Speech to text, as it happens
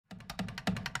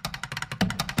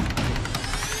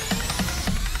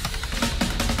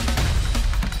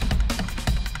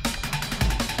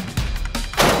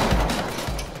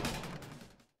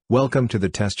Welcome to the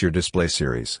Test Your Display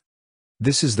series.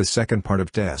 This is the second part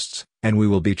of tests, and we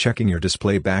will be checking your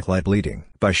display backlight bleeding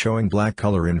by showing black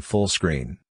color in full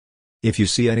screen. If you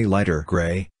see any lighter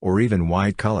gray, or even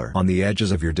white color on the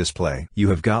edges of your display, you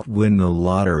have got win the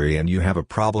lottery and you have a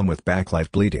problem with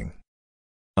backlight bleeding.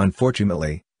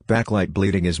 Unfortunately, backlight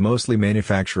bleeding is mostly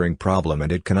manufacturing problem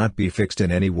and it cannot be fixed in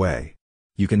any way.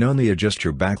 You can only adjust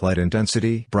your backlight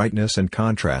intensity, brightness and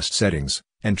contrast settings,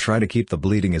 and try to keep the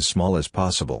bleeding as small as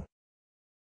possible.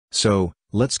 So,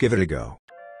 let's give it a go.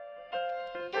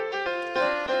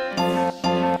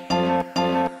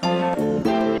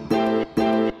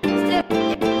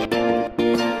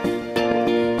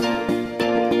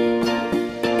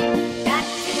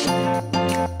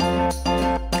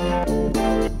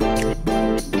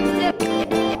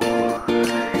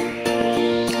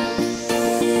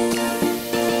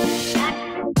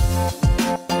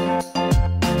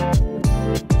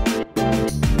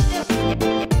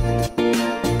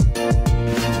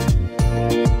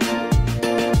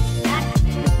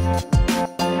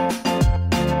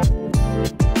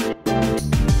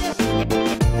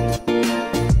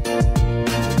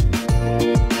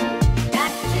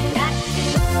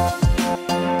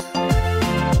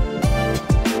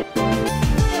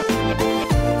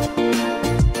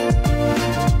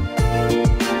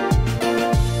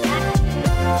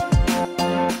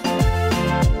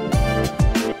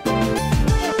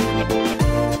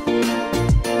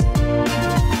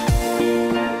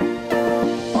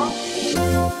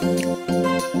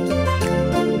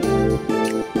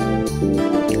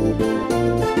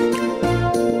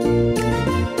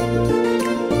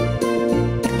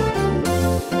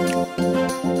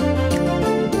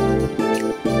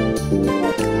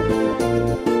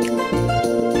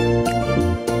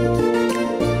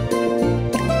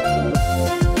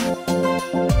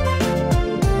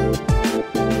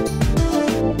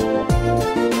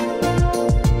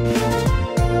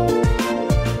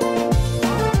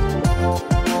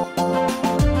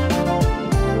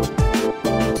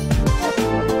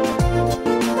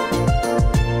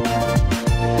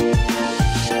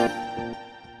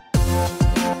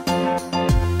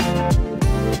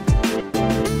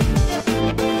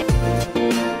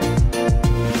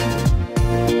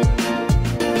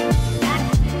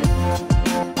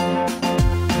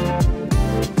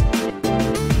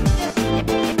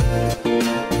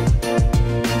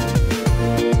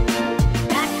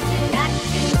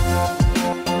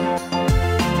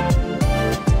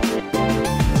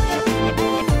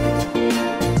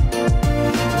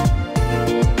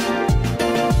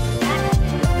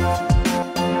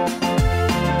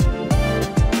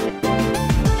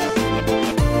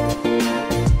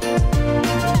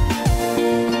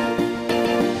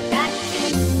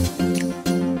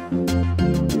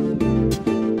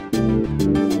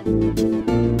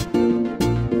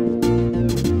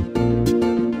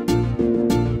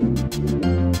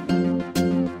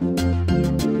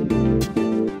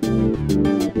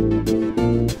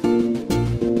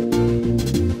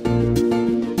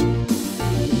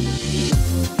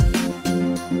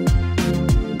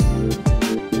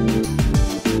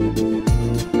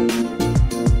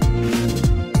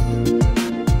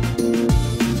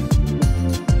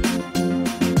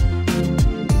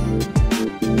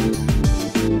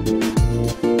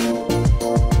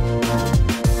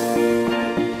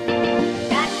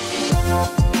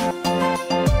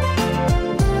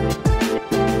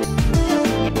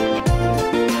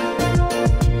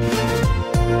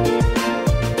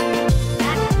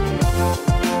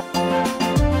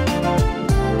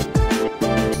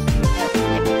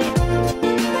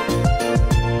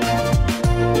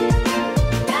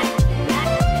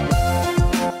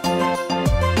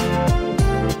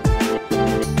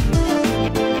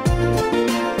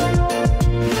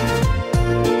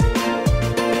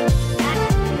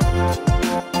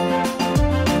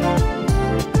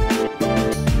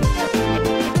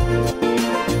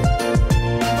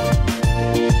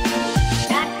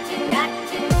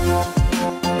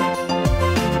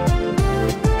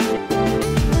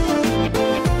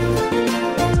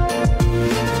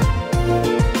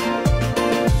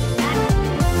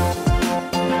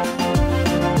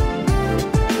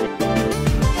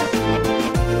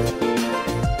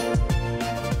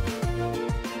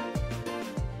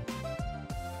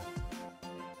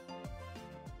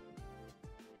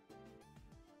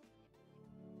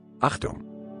 Achtung!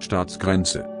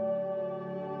 Staatsgrenze.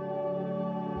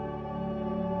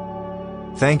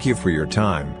 Thank you for your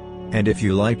time, and if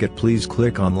you like it please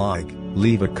click on like,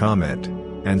 leave a comment,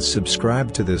 and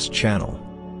subscribe to this channel.